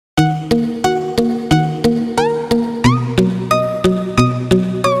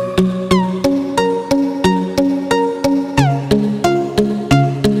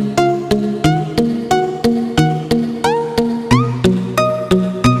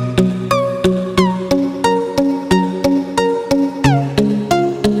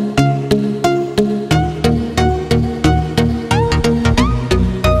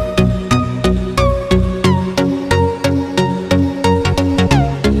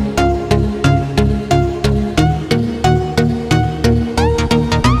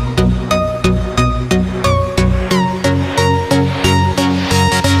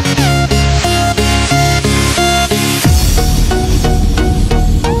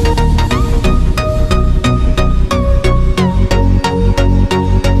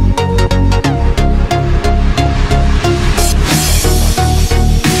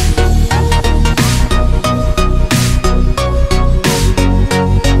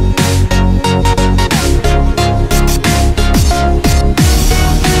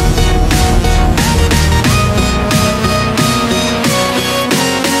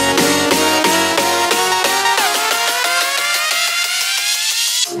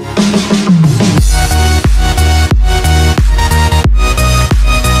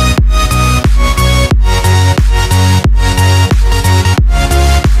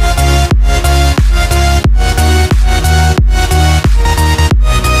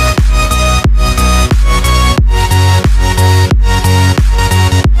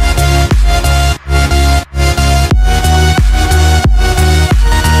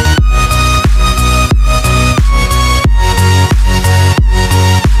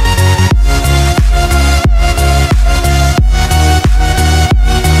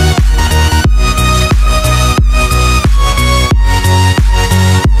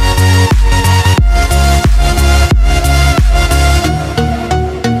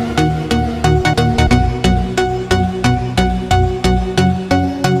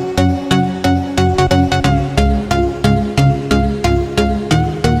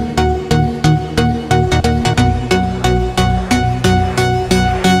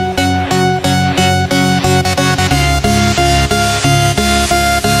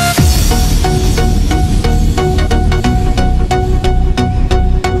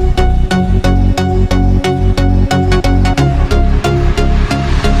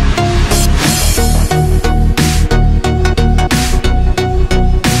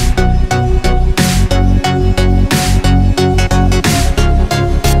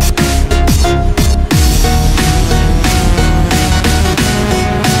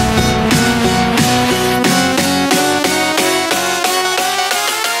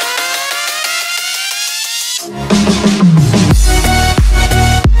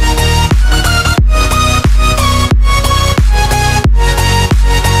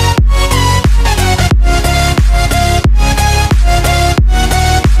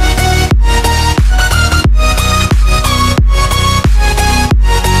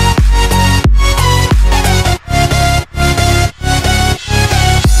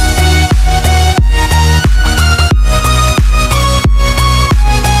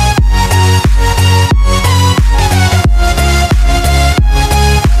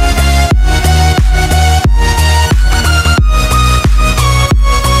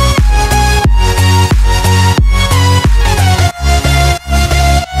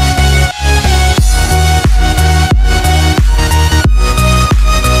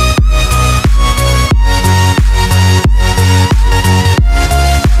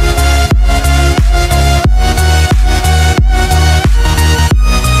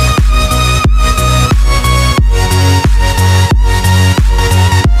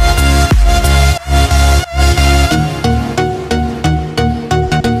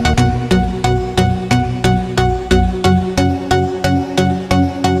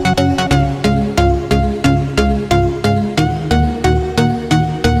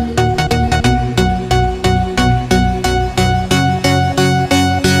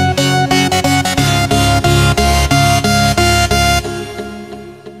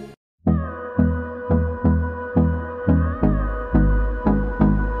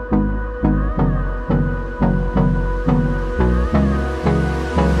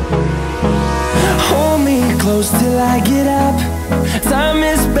close till I get up. Time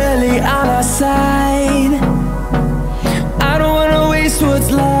is barely on our side. I don't wanna waste what's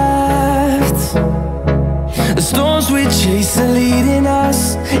left. The storms we chase are leading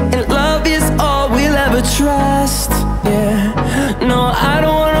us, and love is all we'll ever trust. Yeah, no, I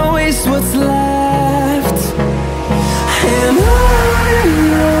don't wanna waste what's left. And on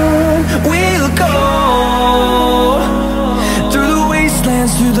we'll go, through the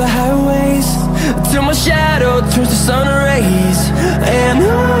wastelands, through the highways, till my shadow turns to sun rays. And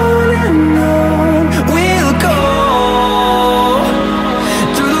on we'll go,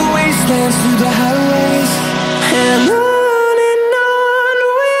 through the wastelands, through the highways, and on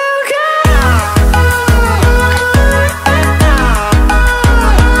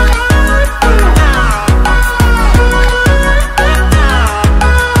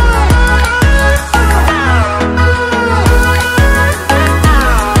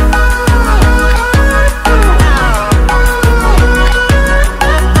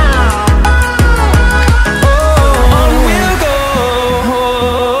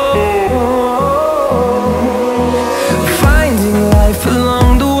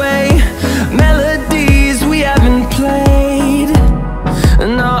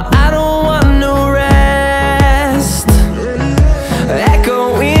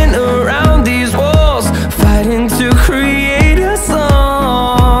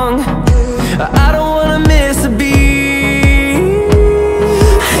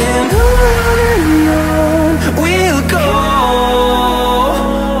we'll go.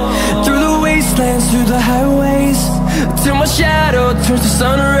 Through the highways, till my shadow turns to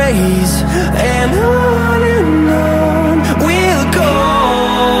sun rays. And on